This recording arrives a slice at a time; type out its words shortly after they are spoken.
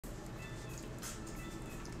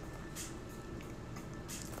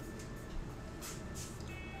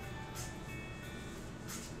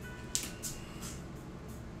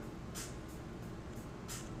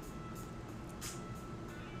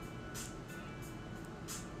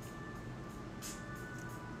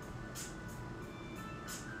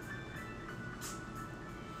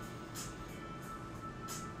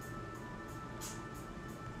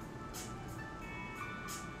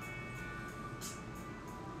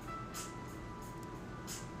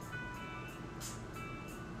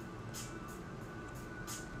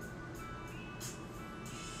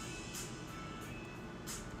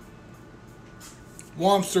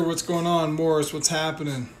Womster, what's going on? Morris, what's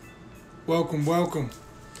happening? Welcome, welcome.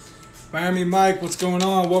 Miami Mike, what's going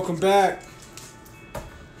on? Welcome back.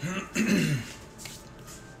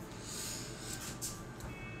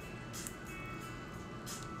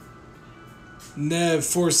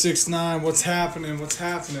 Nev469, what's happening? What's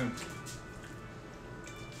happening?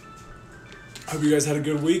 Hope you guys had a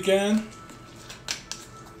good weekend.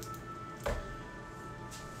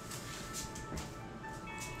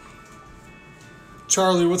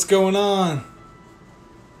 Charlie, what's going on?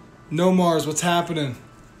 No Mars, what's happening?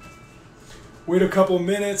 Wait a couple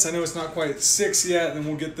minutes. I know it's not quite 6 yet, and then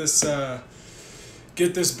we'll get this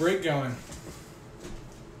break going.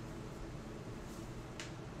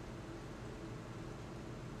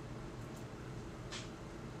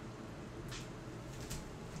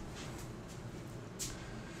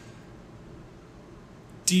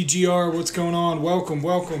 DGR, what's going on? Welcome,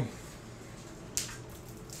 welcome.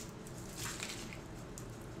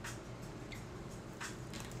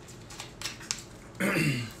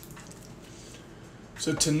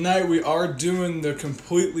 So tonight we are doing the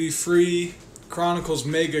completely free Chronicles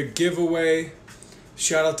Mega giveaway.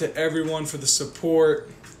 Shout out to everyone for the support,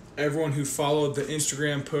 everyone who followed the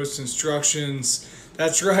Instagram post instructions.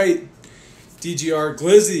 That's right, DGR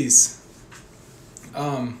Glizzies.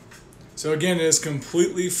 So again, it is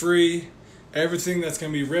completely free. Everything that's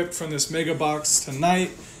going to be ripped from this mega box tonight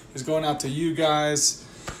is going out to you guys.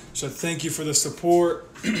 So thank you for the support.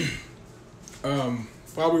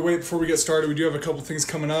 While we wait before we get started, we do have a couple things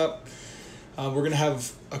coming up. We're going to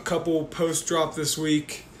have a couple posts drop this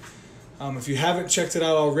week. If you haven't checked it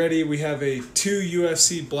out already, we have a 2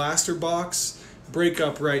 UFC blaster box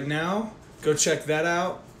breakup right now. Go check that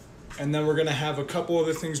out. And then we're going to have a couple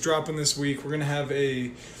other things dropping this week. We're going to have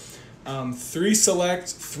a 3 select,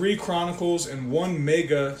 3 chronicles, and 1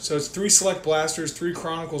 mega. So it's 3 select blasters, 3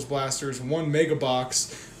 chronicles blasters, 1 mega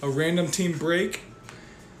box, a random team break.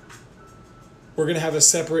 We're going to have a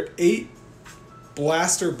separate 8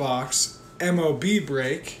 blaster box MLB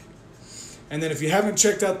break. And then if you haven't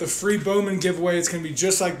checked out the free Bowman giveaway, it's going to be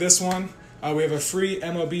just like this one. We have a free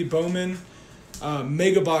MLB Bowman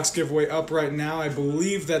mega box giveaway up right now. I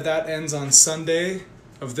believe that ends on Sunday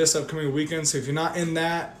of this upcoming weekend. So if you're not in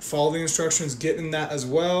that, follow the instructions, get in that as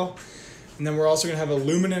well. And then we're also going to have a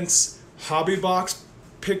Luminance hobby box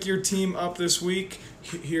pick your team up this week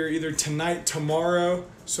here either tonight, tomorrow.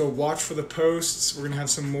 So watch for the posts. We're going to have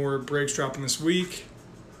some more breaks dropping this week.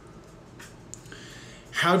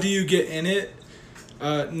 How do you get in it?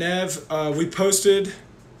 Nev, we posted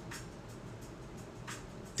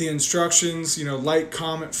the instructions, like,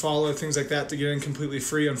 comment, follow, things like that to get in completely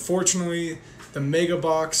free. Unfortunately, the Mega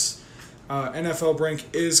Box NFL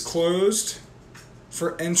break is closed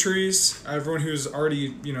for entries. Everyone who's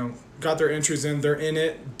already, got their entries in, they're in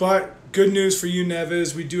it. But good news for you, Nev,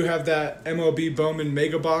 is we do have that MLB Bowman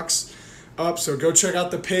Mega Box up. So go check out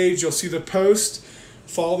the page. You'll see the post.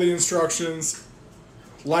 Follow the instructions.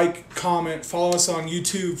 Like, comment, follow us on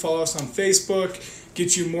YouTube, follow us on Facebook.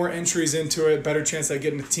 Get you more entries into it, better chance at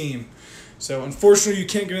getting a team. So unfortunately, you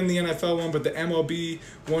can't get in the NFL one, but the MLB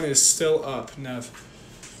one is still up, Nev.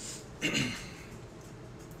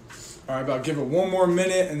 All right, about give it one more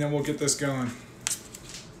minute, and then we'll get this going.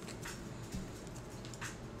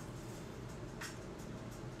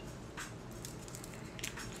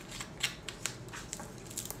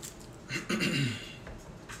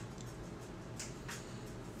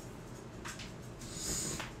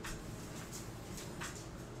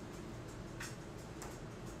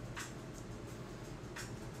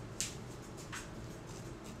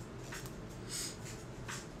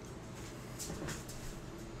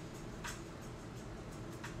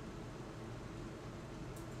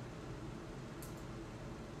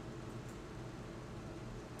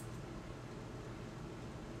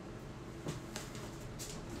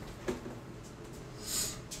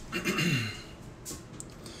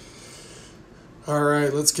 All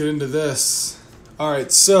right, let's get into this. All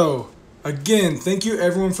right, so again, thank you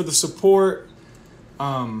everyone for the support.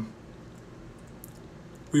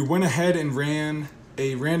 We went ahead and ran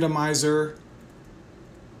a randomizer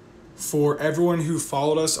for everyone who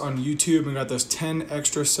followed us on YouTube and got those 10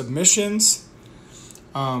 extra submissions.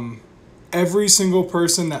 Every single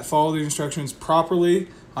person that followed the instructions properly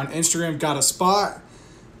on Instagram got a spot.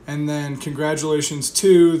 And then congratulations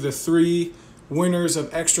to the 3 winners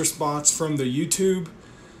of extra spots from the YouTube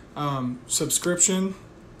subscription.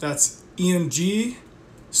 That's Ian G,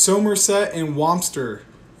 Somerset, and Womster.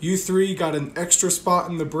 You 3 got an extra spot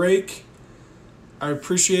in the break. We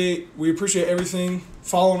appreciate everything,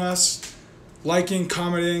 following us, liking,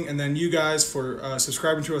 commenting, and then you guys for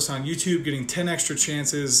subscribing to us on YouTube, getting 10 extra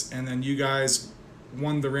chances, and then you guys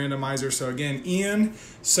won the randomizer. So again, Ian,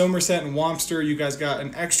 Somerset, and Womster, you guys got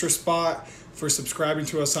an extra spot for subscribing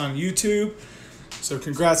to us on YouTube. So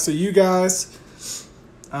congrats to you guys.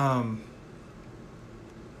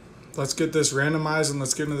 Let's get this randomized and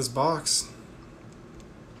let's get into this box.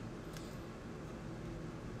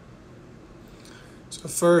 So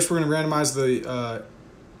first we're going to randomize the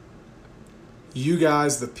you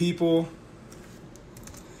guys, the people.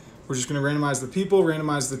 We're just going to randomize the people,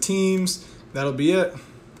 randomize the teams. That'll be it.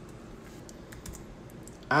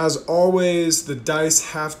 As always, the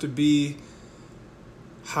dice have to be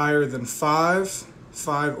higher than 5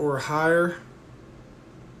 or higher.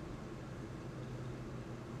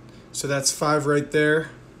 So that's 5 right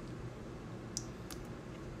there.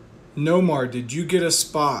 Nomar, did you get a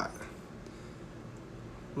spot?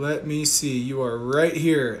 Let me see. You are right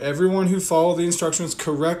here. Everyone who followed the instructions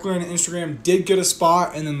correctly on Instagram did get a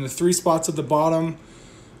spot, and then the 3 spots at the bottom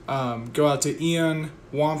go out to Ian,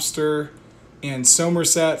 Womster, and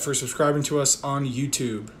Somerset for subscribing to us on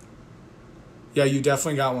YouTube. Yeah, you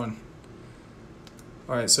definitely got one.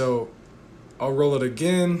 All right, so I'll roll it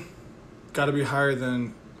again. Got to be higher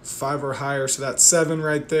than 5 or higher, so that's 7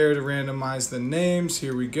 right there to randomize the names.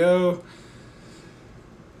 Here we go.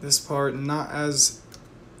 This part not as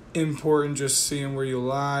important, just seeing where you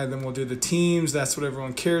lie. Then we'll do the teams. That's what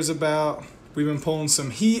everyone cares about. We've been pulling some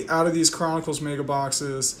heat out of these Chronicles mega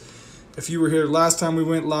boxes. If you were here last time we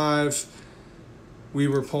went live, we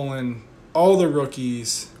were pulling all the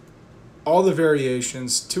rookies, all the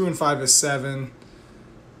variations. 2 and 5 is 7.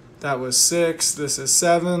 That was 6. This is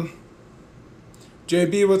 7.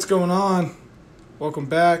 JB, what's going on? Welcome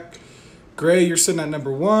back. Gray, you're sitting at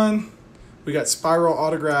number 1. We got Spiral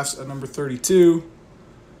autographs at number 32.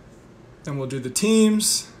 Then we'll do the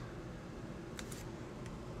teams.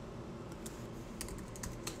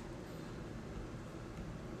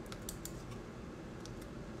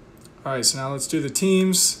 All right, so now let's do the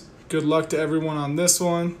teams. Good luck to everyone on this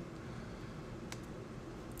one.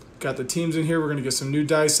 Got the teams in here. We're going to get some new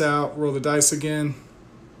dice out. Roll the dice again.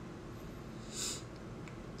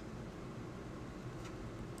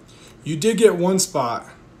 You did get 1 spot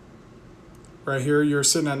right here. You're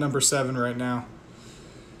sitting at number 7 right now.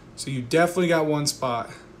 So you definitely got 1 spot.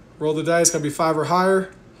 Roll the dice, gotta be 5 or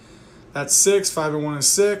higher. That's 6, 5 and 1 is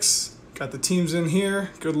 6. Got the teams in here.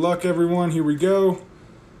 Good luck, everyone. Here we go.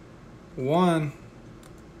 1,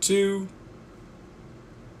 2,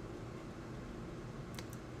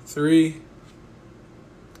 3,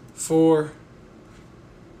 4,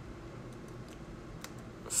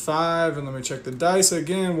 5. And let me check the dice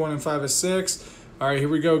again. 1 and 5 is 6. All right, here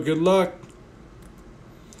we go. Good luck.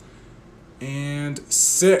 And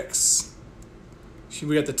 6.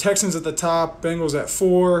 We got the Texans at the top, Bengals at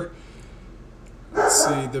 4. Let's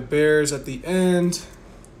see, the Bears at the end.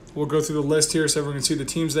 We'll go through the list here so everyone can see the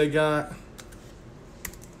teams they got.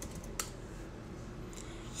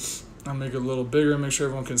 I'll make it a little bigger and make sure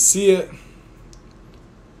everyone can see it.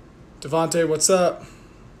 Devontae, what's up?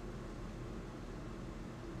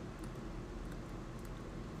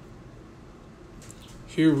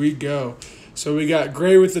 Here we go. So we got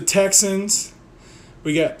Gray with the Texans.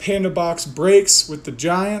 We got Panda Box Breaks with the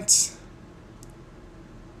Giants.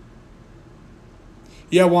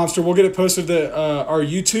 Yeah, Womster, we'll get it posted to our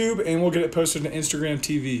YouTube, and we'll get it posted to Instagram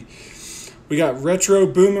TV. We got Retro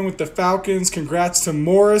Boomin' with the Falcons. Congrats to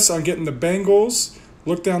Morris on getting the Bengals.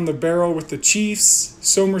 Look down the barrel with the Chiefs.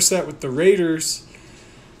 Somerset with the Raiders.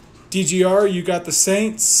 DGR, you got the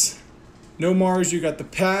Saints. No Mars, you got the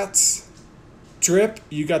Pats. Drip,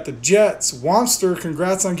 you got the Jets. Womster,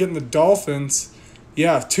 congrats on getting the Dolphins.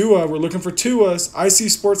 Yeah, Tua, we're looking for Tua's. IC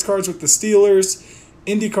Sports Cards with the Steelers.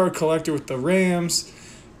 IndyCard Collector with the Rams.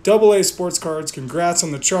 AA Sports Cards, congrats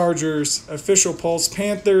on the Chargers. Official Pulse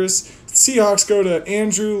Panthers. Seahawks go to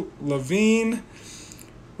Andrew Levine.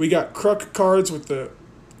 We got Crook Cards with the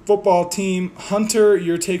football team. Hunter,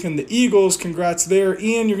 you're taking the Eagles. Congrats there.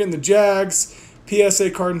 Ian, you're getting the Jags. PSA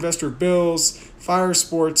Card Investor Bills. Fire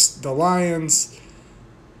Sports, the Lions.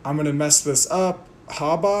 I'm going to mess this up.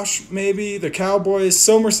 Habosh, maybe. The Cowboys.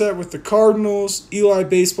 Somerset with the Cardinals. Eli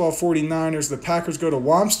Baseball 49ers. The Packers go to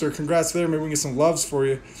Womster. Congrats there. Maybe we can get some loves for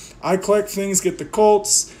you. I Collect Things. Get the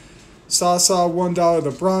Colts. Sasa $1.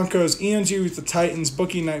 The Broncos. ENG with the Titans.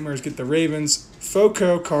 Bookie Nightmares. Get the Ravens.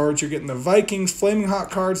 Foco Cards. You're getting the Vikings. Flaming Hot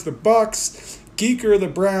Cards. The Bucks. Geeker. The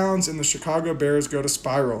Browns. And the Chicago Bears go to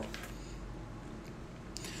Spiral.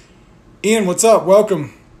 Ian, what's up?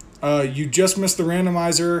 Welcome. You just missed the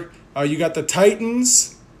randomizer. You got the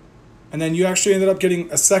Titans, and then you actually ended up getting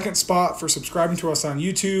a second spot for subscribing to us on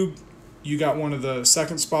YouTube. You got one of the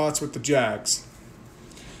second spots with the Jags.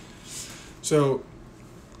 So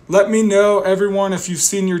Let me know, everyone, if you've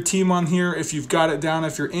seen your team on here, if you've got it down,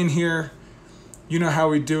 if you're in here. You know how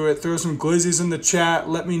we do it. Throw some glizzies in the chat.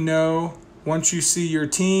 Let me know once you see your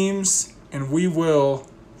teams, and we will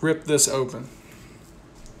rip this open.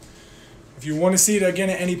 If you want to see it again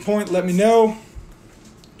at any point, let me know.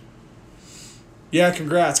 Yeah,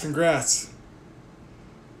 congrats.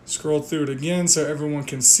 Scroll through it again so everyone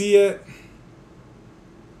can see it.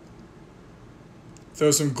 Throw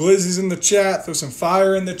some glizzies in the chat, throw some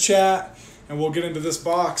fire in the chat, and we'll get into this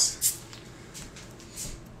box.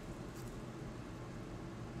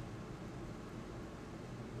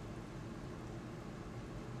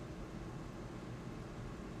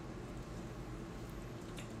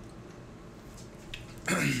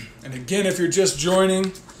 And again, if you're just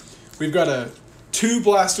joining, we've got a 2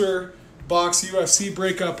 blaster box UFC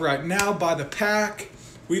breakup right now by the pack.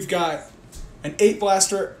 We've got an 8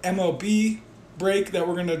 blaster MLB break that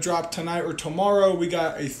we're going to drop tonight or tomorrow. We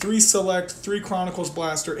got a 3 select, 3 Chronicles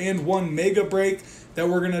blaster, and 1 mega break that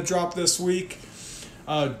we're going to drop this week.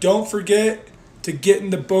 Don't forget to get in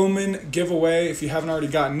the Bowman giveaway if you haven't already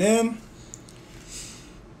gotten in.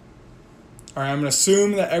 All right, I'm going to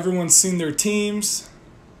assume that everyone's seen their teams,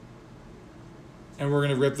 and we're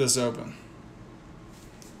going to rip this open.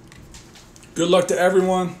 Good luck to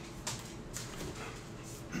everyone.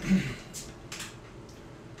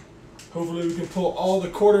 Hopefully we can pull all the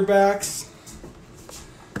quarterbacks.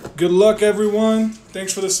 Good luck, everyone.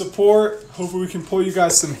 Thanks for the support. Hopefully we can pull you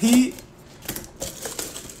guys some heat.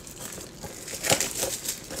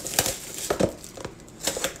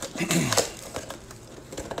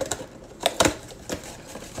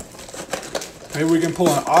 Maybe we can pull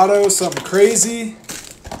an auto, something crazy.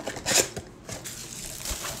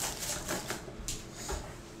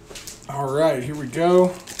 All right, here we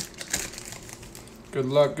go. Good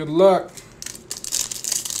luck, good luck.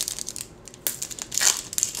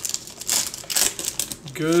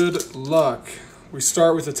 Good luck. We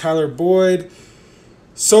start with a Tyler Boyd.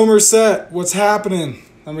 Somerset, what's happening?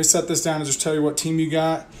 Let me set this down and just tell you what team you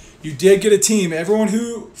got. You did get a team. Everyone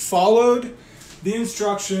who followed the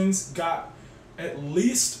instructions got at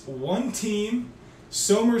least 1 team.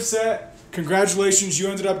 Somerset, congratulations. You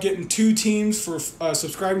ended up getting 2 teams for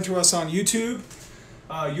subscribing to us on YouTube.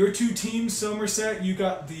 Your 2 teams, Somerset, you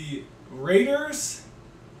got the Raiders,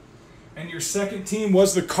 and your second team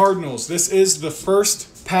was the Cardinals. This is the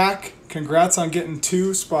first pack. Congrats on getting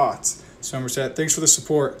 2 spots, Somerset. Thanks for the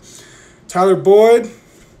support. Tyler Boyd,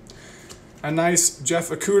 a nice Jeff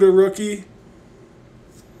Okudah rookie.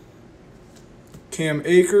 Cam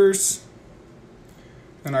Akers,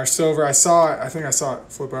 and our silver. I think I saw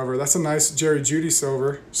it flip over. That's a nice Jerry Jeudy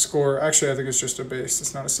silver score. Actually, I think it's just a base.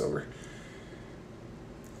 It's not a silver.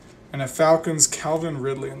 And a Falcons Calvin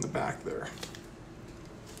Ridley in the back there.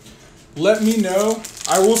 Let me know.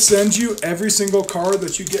 I will send you every single card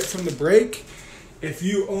that you get from the break. If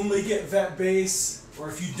you only get vet base, or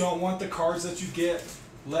if you don't want the cards that you get,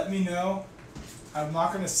 let me know. I'm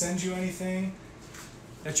not going to send you anything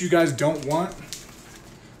that you guys don't want.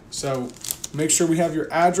 So make sure we have your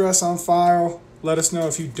address on file. Let us know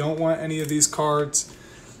if you don't want any of these cards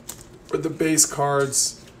or the base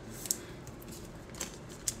cards.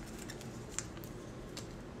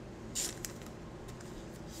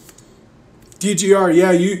 DGR,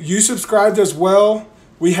 yeah, you subscribed as well.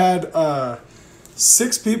 We had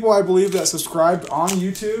 6 people, I believe, that subscribed on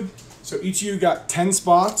YouTube. So each of you got 10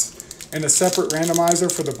 spots and a separate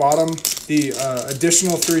randomizer for the bottom, the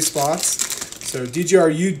additional 3 spots. So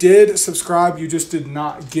DGR, you did subscribe. You just did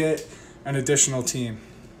not get an additional team.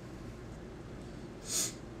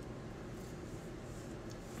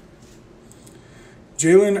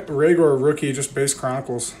 Jalen Reagor, rookie, just base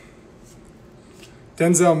Chronicles.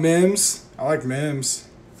 Denzel Mims. I like Mims.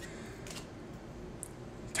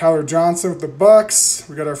 Tyler Johnson with the Bucks.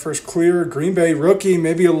 We got our first clear. Green Bay rookie,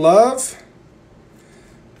 maybe a Love.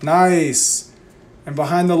 Nice. And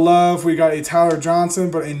behind the Love, we got a Tyler Johnson,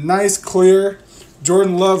 but a nice clear.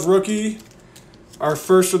 Jordan Love rookie. Our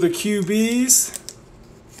first of the QBs.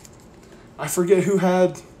 I forget who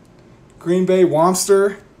had Green Bay.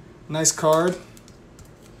 Womster. Nice card.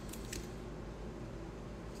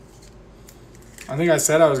 I think I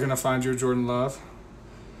said I was going to find you a Jordan Love.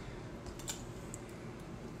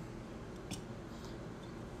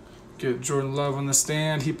 Get Jordan Love on the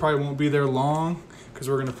stand. He probably won't be there long because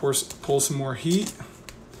we're going to pull some more heat.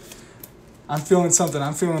 I'm feeling something.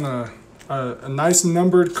 I'm feeling a nice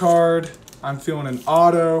numbered card. I'm feeling an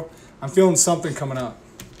auto. I'm feeling something coming up.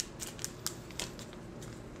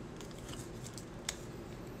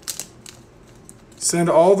 Send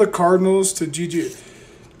all the Cardinals to GG.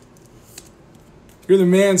 You're the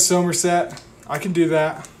man, Somerset. I can do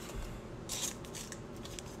that.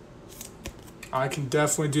 I can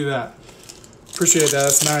definitely do that. Appreciate that.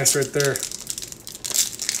 That's nice right there.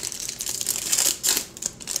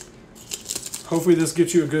 Hopefully this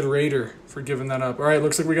gets you a good rater for giving that up. All right,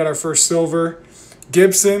 looks like we got our first silver.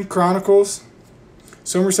 Gibson Chronicles.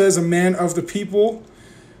 Somer says a man of the people.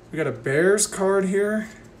 We got a Bears card here.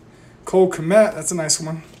 Cole Kmet, that's a nice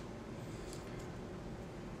one.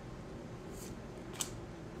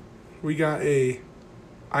 We got a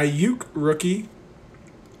Ayuk rookie.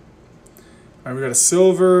 All right, we got a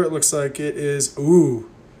silver. It looks like it is, ooh.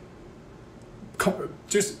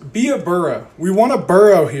 Just be a Burrow. We want a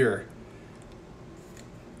Burrow here.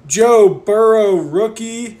 Joe Burrow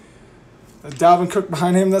rookie. Dalvin Cook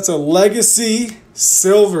behind him. That's a legacy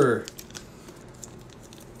silver.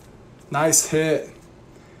 Nice hit.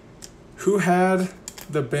 Who had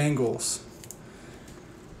the Bengals?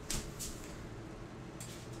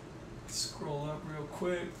 Scroll up real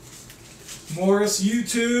quick. Morris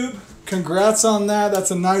YouTube. Congrats on that.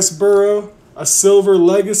 That's a nice Burrow. A silver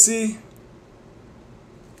legacy.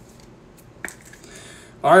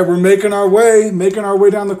 All right, we're making our way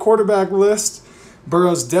down the quarterback list.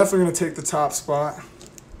 Burrow's definitely going to take the top spot.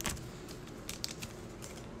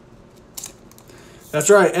 That's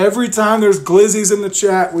right. Every time there's glizzies in the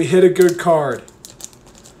chat, we hit a good card.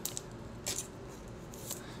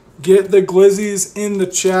 Get the glizzies in the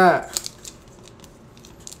chat.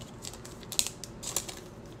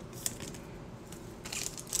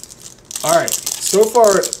 All right. So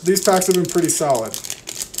far, these packs have been pretty solid.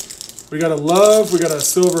 We got a Love. We got a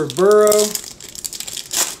silver Burrow.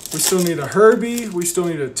 We still need a Herbie. We still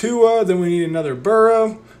need a Tua. Then we need another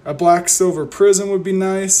Burrow. A black silver Prism would be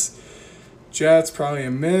nice. Jets, probably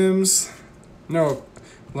a Mims. No,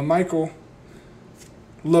 LaMichael.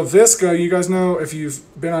 LaVisca, you guys know, if you've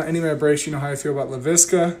been on any of my breaks, you know how I feel about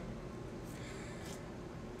LaVisca.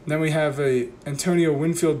 Then we have a Antonio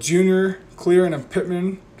Winfield Jr. clear and a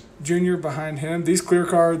Pittman Jr. behind him. These clear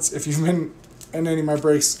cards, if you've been in any of my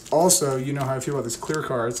breaks also, you know how I feel about these clear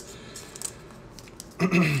cards.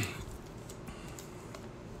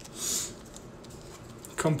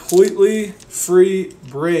 Completely free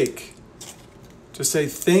break to say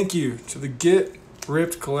thank you to the Get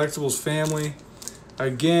Ripped Collectibles family.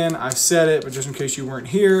 Again, I've said it, but just in case you weren't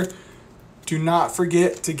here, do not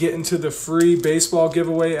forget to get into the free baseball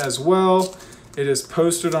giveaway as well. It is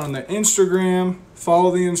posted on the Instagram.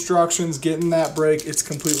 Follow the instructions, get in that break. It's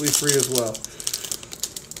completely free as well.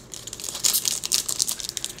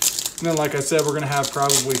 And then, like I said, we're going to have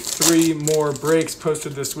probably 3 more breaks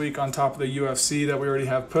posted this week on top of the UFC that we already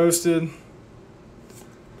have posted.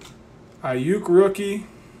 Ayuk rookie.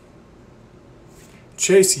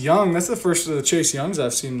 Chase Young. That's the first of the Chase Youngs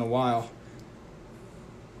I've seen in a while.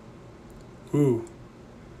 Ooh.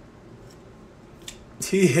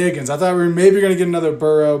 T. Higgins. I thought we were maybe going to get another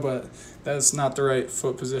Burrow, but that's not the right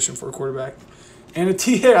foot position for a quarterback. And a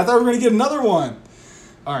T. Higgins. I thought we were going to get another one.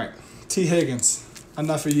 All right. T. Higgins.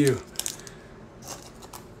 Enough of you.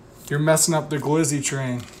 You're messing up the glizzy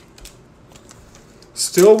train.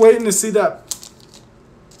 Still waiting to see that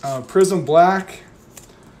Prism Black.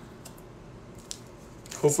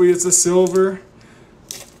 Hopefully it's a silver.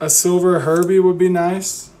 A silver Herbie would be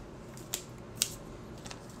nice.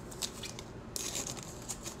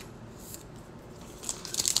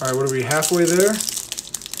 All right, what are we, halfway there?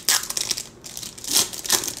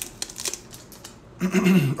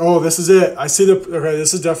 Oh, this is it. I see the, okay,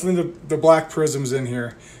 this is definitely the black prisms in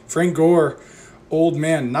here. Frank Gore, old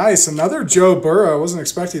man. Nice, another Joe Burrow. I wasn't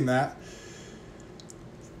expecting that.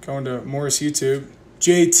 Going to Morris YouTube.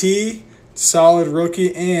 JT, solid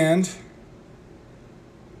rookie, and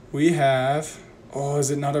we have, oh,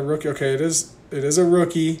 is it not a rookie? Okay, it is a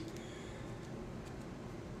rookie.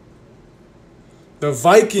 The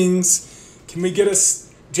Vikings, can we get a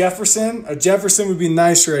Jefferson? A Jefferson would be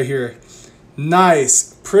nice right here.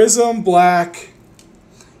 Nice. Prism Black.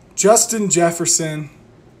 Justin Jefferson.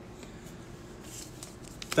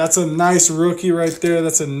 That's a nice rookie right there.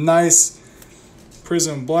 That's a nice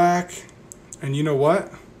Prism Black. And you know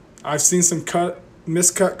what? I've seen some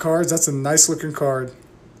miscut cards. That's a nice looking card.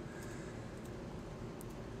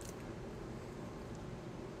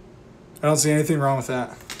 I don't see anything wrong with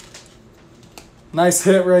that. Nice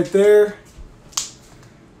hit right there.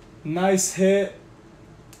 Nice hit.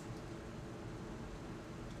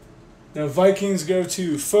 The Vikings go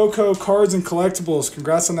to Foco Cards and Collectibles.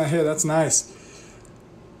 Congrats on that hit. That's nice.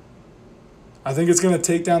 I think it's going to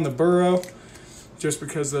take down the Burrow just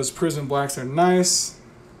because those Prism Blacks are nice.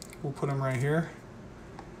 We'll put them right here.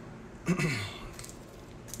 I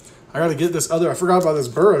got to get this other. I forgot about this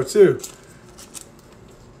Burrow too.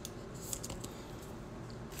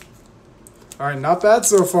 All right, not bad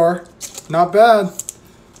so far. Not bad.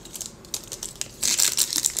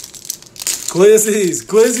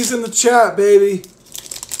 Glizzies in the chat, baby.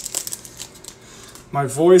 My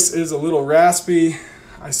voice is a little raspy.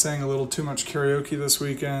 I sang a little too much karaoke this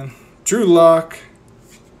weekend. Drew Luck,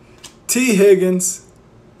 T. Higgins,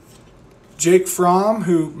 Jake Fromm,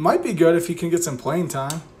 who might be good if he can get some playing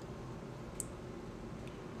time.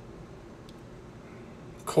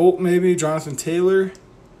 Colt maybe, Jonathan Taylor,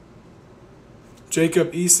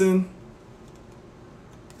 Jacob Eason.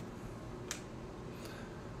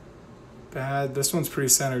 Bad. This one's pretty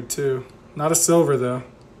centered too. Not a silver though.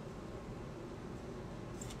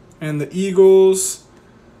 And the Eagles,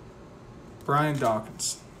 Brian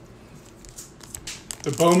Dawkins.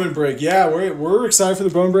 The Bowman break. Yeah, we're excited for the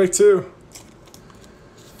Bowman break too.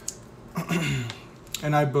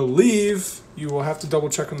 And I believe, you will have to double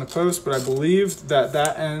check on the post, but I believe that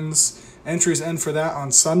entries end for that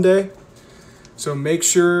on Sunday. So make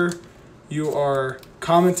sure you are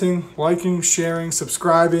commenting, liking, sharing,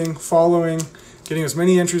 subscribing, following, getting as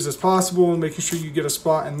many entries as possible, and making sure you get a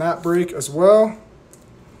spot in that break as well.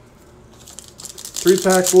 3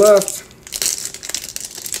 packs left.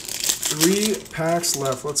 3 packs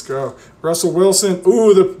left. Let's go. Russell Wilson.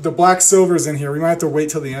 Ooh, the black silver's in here. We might have to wait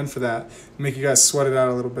till the end for that. Make you guys sweat it out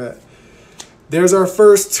a little bit. There's our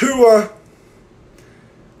first Tua.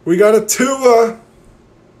 We got a Tua.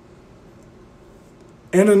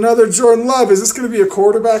 And another Jordan Love. Is this going to be a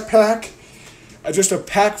quarterback pack? Just a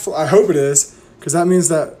pack full. I hope it is, because that means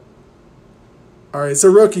that... All right, it's a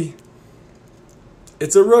rookie.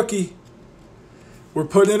 It's a rookie. We're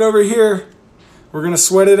putting it over here. We're going to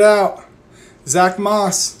sweat it out. Zach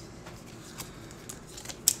Moss.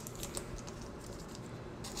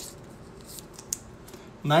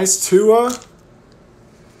 Nice Tua.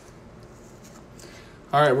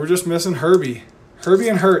 All right, we're just missing Herbie. Herbie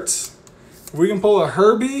and Hurts. If we can pull a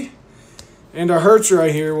Herbie and a Hurts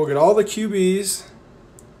right here, we'll get all the QBs.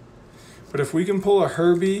 But if we can pull a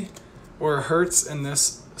Herbie or a Hurts in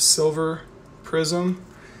this silver prism,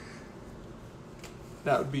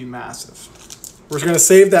 that would be massive. We're going to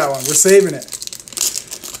save that one. We're saving it.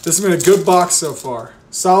 This has been a good box so far.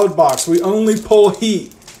 Solid box. We only pull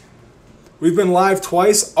heat. We've been live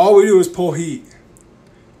twice. All we do is pull heat.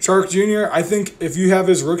 Chark Jr., I think if you have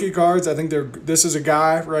his rookie cards, I think this is a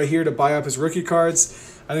guy right here to buy up his rookie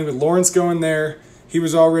cards. I think with Lawrence going there, he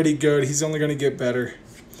was already good. He's only going to get better.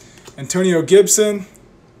 Antonio Gibson.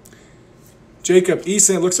 Jacob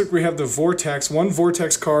Eason. It looks like we have the Vortex. 1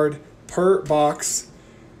 Vortex card per box.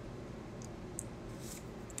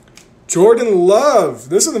 Jordan Love.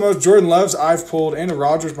 This is the most Jordan Loves I've pulled, and a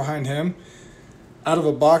Rodgers behind him, out of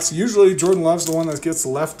a box. Usually Jordan Love's the one that gets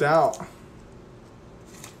left out.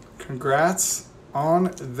 Congrats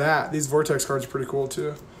on that. These Vortex cards are pretty cool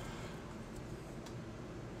too.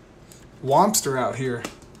 Wompster out here.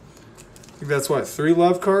 I think that's what, 3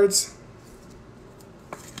 Love cards?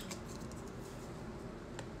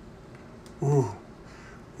 Ooh,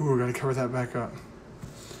 gotta cover that back up.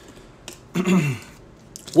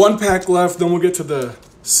 1 pack left, then we'll get to the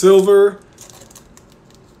silver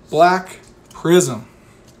black prism.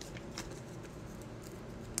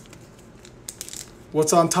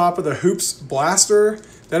 What's on top of the Hoops Blaster?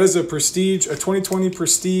 That is a Prestige, a 2020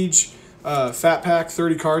 Prestige fat pack,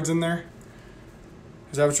 30 cards in there.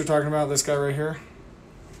 Is that what you're talking about, this guy right here?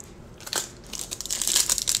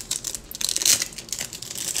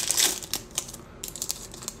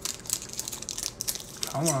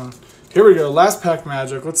 Come on. Here we go. Last pack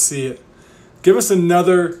magic. Let's see it. Give us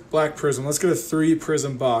another black prism. Let's get a 3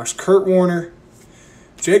 prism box. Kurt Warner.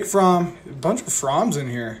 Jake Fromm. A bunch of Fromms in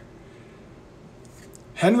here.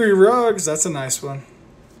 Henry Ruggs. That's a nice one.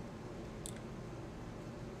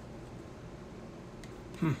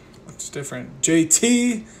 Looks different.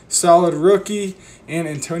 JT. Solid rookie. And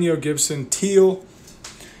Antonio Gibson teal.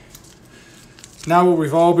 Now what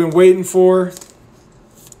we've all been waiting for.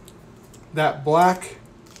 That black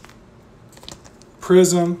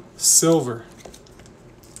prism silver.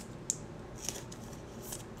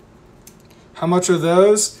 How much are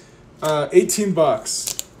those? 18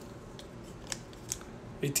 bucks.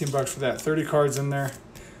 18 bucks for that. 30 cards in there.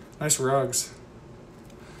 Nice rugs.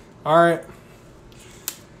 All right.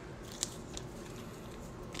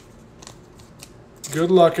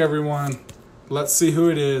 Good luck, everyone. Let's see who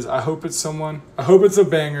it is. I hope it's someone. I hope it's a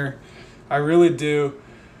banger. I really do.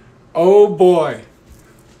 Oh boy.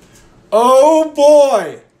 Oh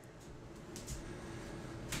boy.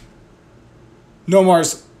 No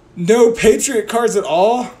Mars. No Patriot cards at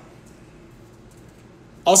all.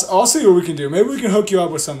 I'll see what we can do. Maybe we can hook you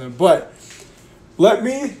up with something. But let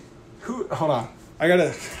me. Hold on. I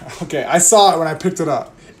gotta. Okay, I saw it when I picked it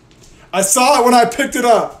up. I saw it when I picked it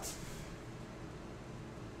up.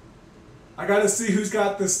 I got to see who's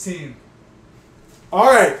got this team. All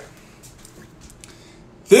right.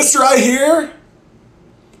 This right here,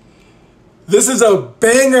 this is a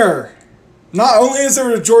banger. Not only is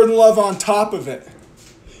there a Jordan Love on top of it,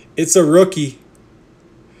 it's a rookie.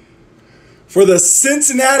 For the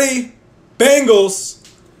Cincinnati Bengals,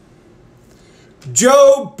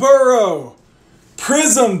 Joe Burrow,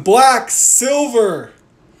 Prism Black Silver,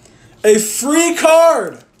 a free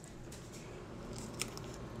card.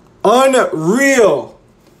 Unreal.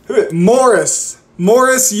 Morris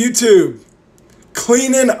YouTube,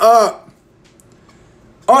 cleaning up.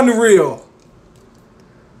 Unreal.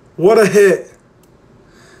 What a hit.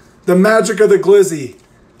 The magic of the glizzy.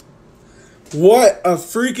 What a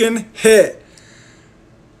freaking hit.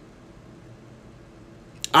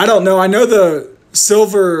 I don't know. I know the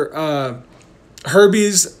silver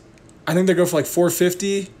Herbies, I think they go for like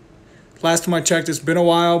 $450. Last time I checked, it's been a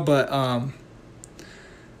while, but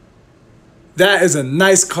that is a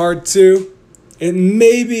nice card too. It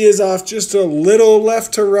maybe is off just a little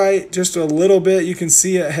left to right, just a little bit. You can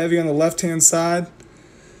see it heavy on the left-hand side.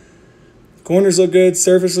 Corners look good.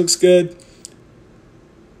 Surface looks good.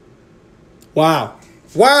 Wow.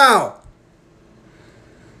 Wow.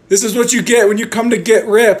 This is what you get when you come to Get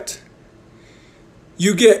Ripped.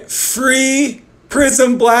 You get free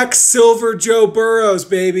Prism Black Silver Joe Burrows,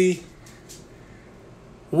 baby.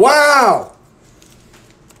 Wow.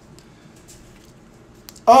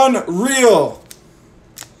 Unreal.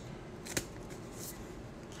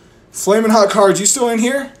 Flamin' Hot Cards, you still in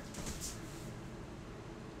here?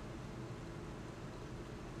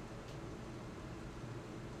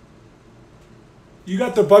 You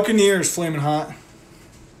got the Buccaneers, Flamin' Hot.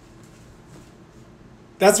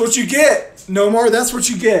 That's what you get. No more, that's what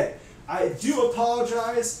you get. I do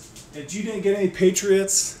apologize that you didn't get any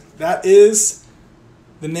Patriots. That is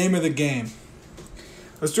the name of the game.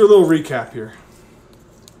 Let's do a little recap here.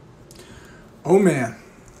 Oh, man.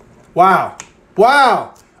 Wow.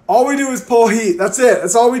 Wow. All we do is pull heat. That's it.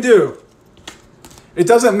 That's all we do. It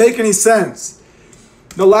doesn't make any sense.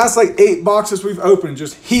 The last like 8 boxes we've opened,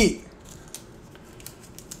 just heat.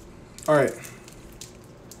 All right.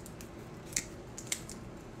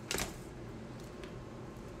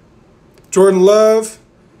 Jordan Love,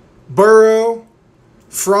 Burrow,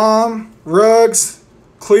 From, Ruggs,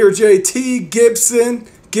 Clear JT, Gibson,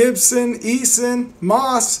 Eason,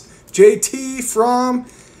 Moss, JT, From,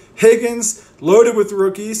 Higgins, loaded with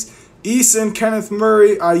rookies, Eason, Kenneth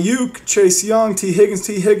Murray, Ayuk, Chase Young, T.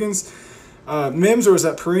 Higgins, Mims, or was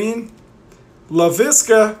that Perrine?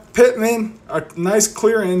 LaVisca, Pittman, a nice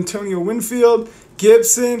clear Antonio Winfield,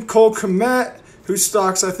 Gibson, Cole Kmet, whose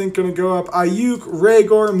stock's I think going to go up, Ayuk,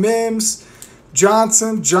 Rager, Mims,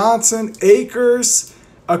 Johnson, Akers,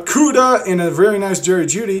 Akuda, and a very nice Jerry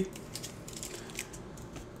Jeudy.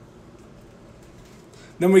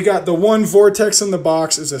 Then we got the one Vortex in the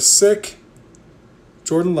box is a sick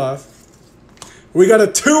Jordan Love. We got a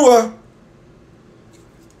Tua.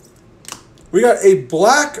 We got a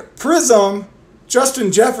black Prism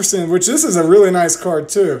Justin Jefferson, which this is a really nice card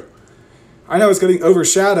too. I know it's getting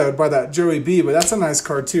overshadowed by that Joey B, but that's a nice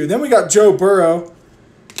card too. Then we got Joe Burrow,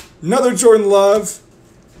 another Jordan Love,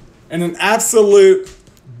 and an absolute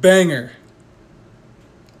banger.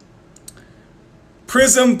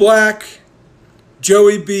 Prism Black,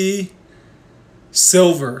 Joey B,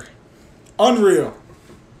 Silver. Unreal.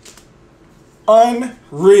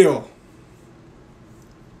 Unreal.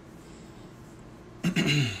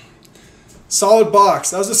 Solid box.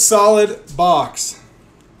 That was a solid box.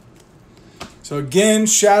 So again,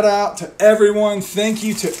 shout out to everyone. Thank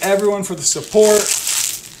you to everyone for the support.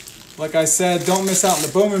 Like I said, don't miss out on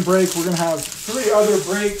the Bowman break. We're going to have 3 other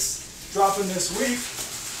breaks dropping this week.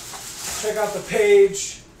 Check out the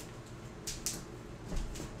page.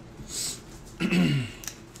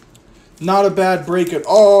 Not a bad break at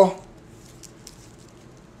all.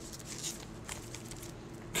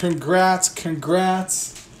 Congrats.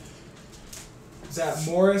 Is that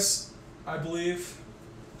Morris, I believe?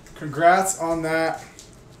 Congrats on that.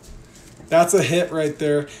 That's a hit right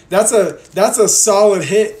there. That's a solid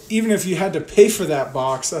hit. Even if you had to pay for that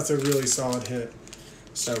box, that's a really solid hit.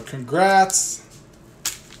 So congrats.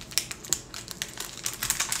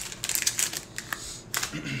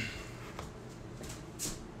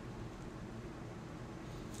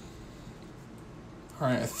 All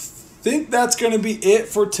right, I think that's going to be it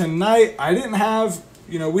for tonight. I didn't have,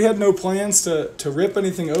 we had no plans to rip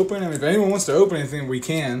anything open. I mean, if anyone wants to open anything, we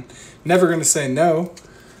can. Never going to say no.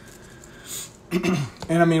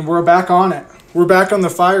 And I mean, we're back on it. We're back on the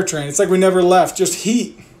fire train. It's like we never left. Just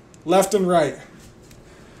heat, left and right.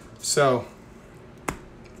 So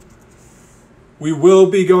we will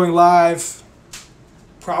be going live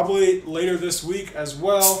probably later this week as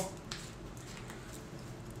well.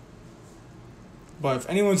 But if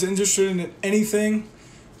anyone's interested in anything,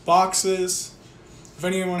 boxes, if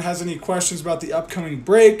anyone has any questions about the upcoming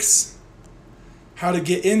breaks, how to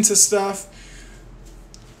get into stuff,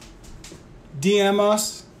 DM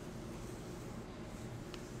us.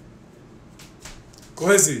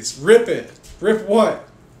 Glizzies, rip it. Rip what?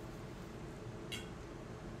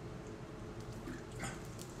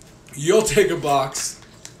 You'll take a box.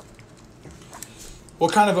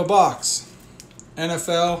 What kind of a box?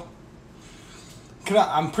 NFL?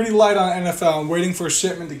 I'm pretty light on NFL. I'm waiting for a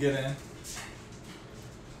shipment to get in.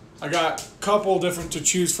 I got a couple different to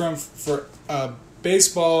choose from for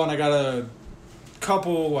baseball, and I got a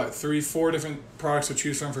couple, 3-4 different products to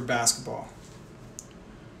choose from for basketball.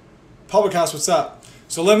 Public House, what's up?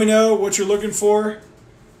 So let me know what you're looking for.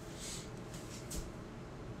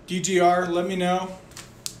 DGR, let me know.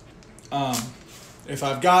 If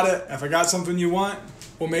I've got it, if I got something you want,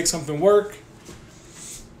 we'll make something work.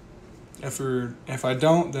 If I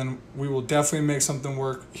don't, then we will definitely make something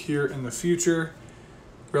work here in the future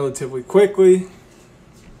relatively quickly.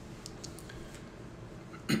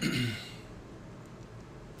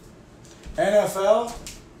 NFL.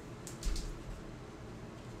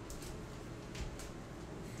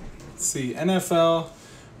 Let's see, NFL.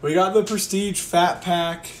 We got the Prestige Fat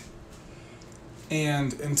Pack.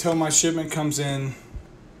 And until my shipment comes in,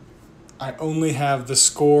 I only have the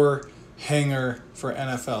score hanger for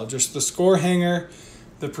NFL. Just the score hanger,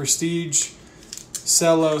 the Prestige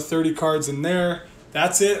Cello, 30 cards in there.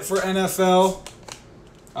 That's it for NFL.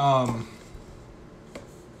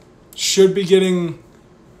 Should be getting,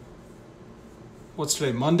 what's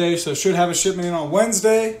today, Monday, so should have a shipment in on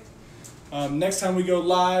Wednesday. Next time we go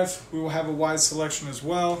live, we will have a wide selection as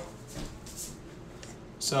well.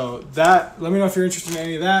 So that, let me know if you're interested in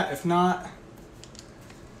any of that. If not,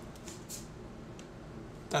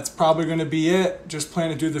 that's probably going to be it. Just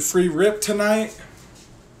plan to do the free rip tonight.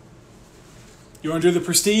 You want to do the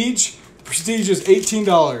Prestige? The Prestige is $18.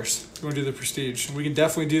 You want to do the Prestige? We can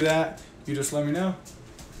definitely do that. You just let me know.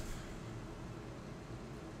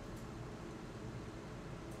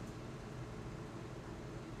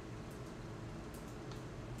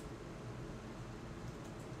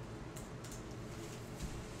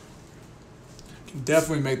 Can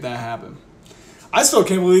definitely make that happen. I still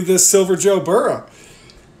can't believe this Silver Joe Burrow.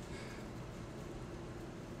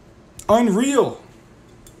 Unreal.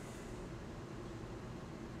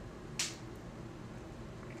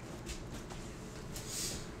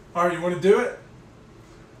 All right, you want to do it?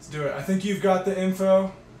 Let's do it. I think you've got the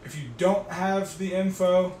info. If you don't have the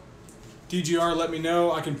info, DGR, let me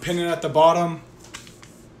know. I can pin it at the bottom.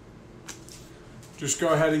 Just go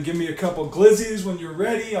ahead and give me a couple glizzies when you're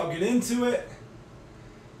ready. I'll get into it.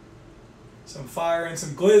 Some fire and some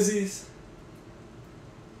glizzies.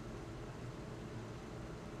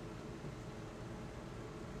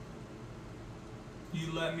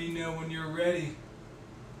 You let me know when you're ready.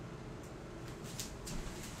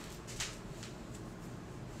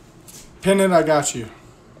 Pin it, I got you.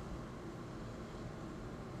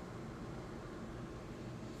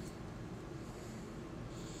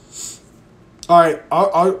 All right,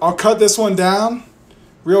 I'll cut this one down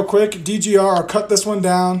real quick. DGR, I'll cut this one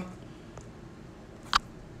down.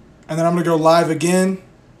 And then I'm going to go live again.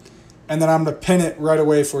 And then I'm going to pin it right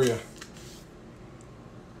away for you.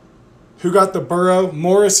 Who got the Burrow?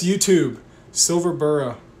 Morris YouTube. Silver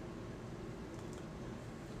Burrow.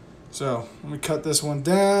 So, let me cut this one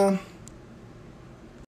down.